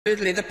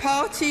Thirdly, the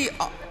party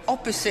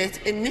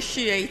opposite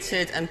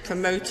initiated and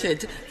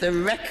promoted the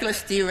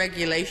reckless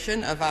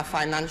deregulation of our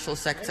financial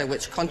sector,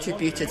 which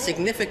contributed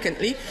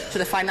significantly to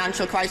the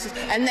financial crisis,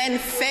 and then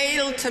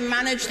failed to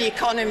manage the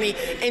economy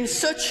in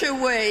such a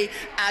way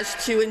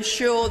as to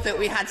ensure that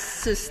we had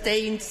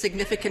sustained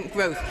significant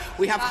growth.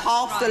 We have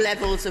half the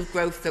levels of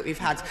growth that we've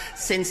had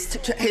since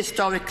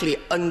historically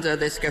under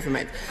this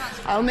government.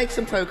 I'll make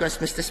some progress,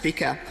 Mr.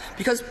 Speaker,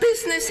 because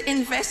business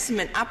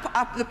investment,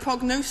 the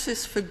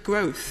prognosis for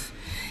growth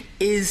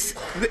is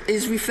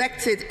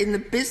reflected in the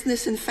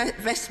business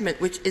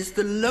investment, which is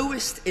the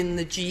lowest in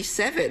the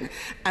G7,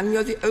 and we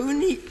are the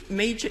only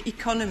major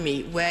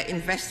economy where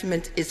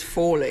investment is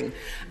falling.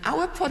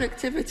 Our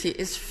productivity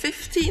is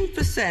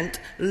 15%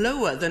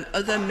 lower than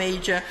other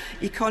major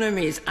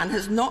economies and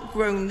has not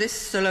grown this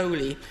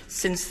slowly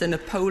since the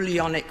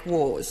Napoleonic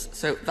Wars.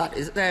 So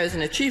there is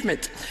an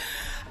achievement.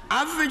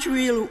 Average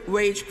real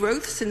wage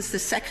growth since the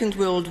Second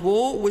World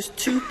War was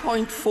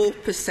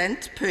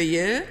 2.4% per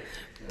year,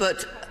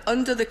 but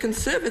under the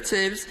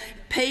Conservatives,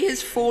 pay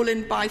has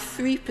fallen by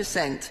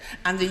 3%,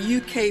 and the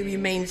UK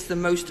remains the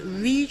most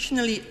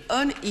regionally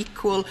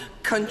unequal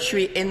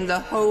country in the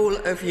whole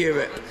of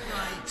Europe.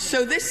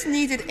 So this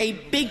needed a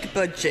big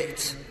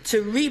budget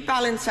to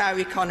rebalance our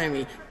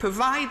economy,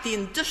 provide the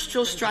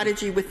industrial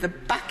strategy with the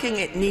backing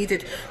it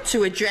needed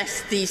to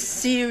address these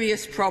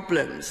serious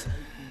problems.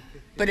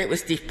 But it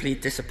was deeply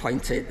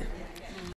disappointed.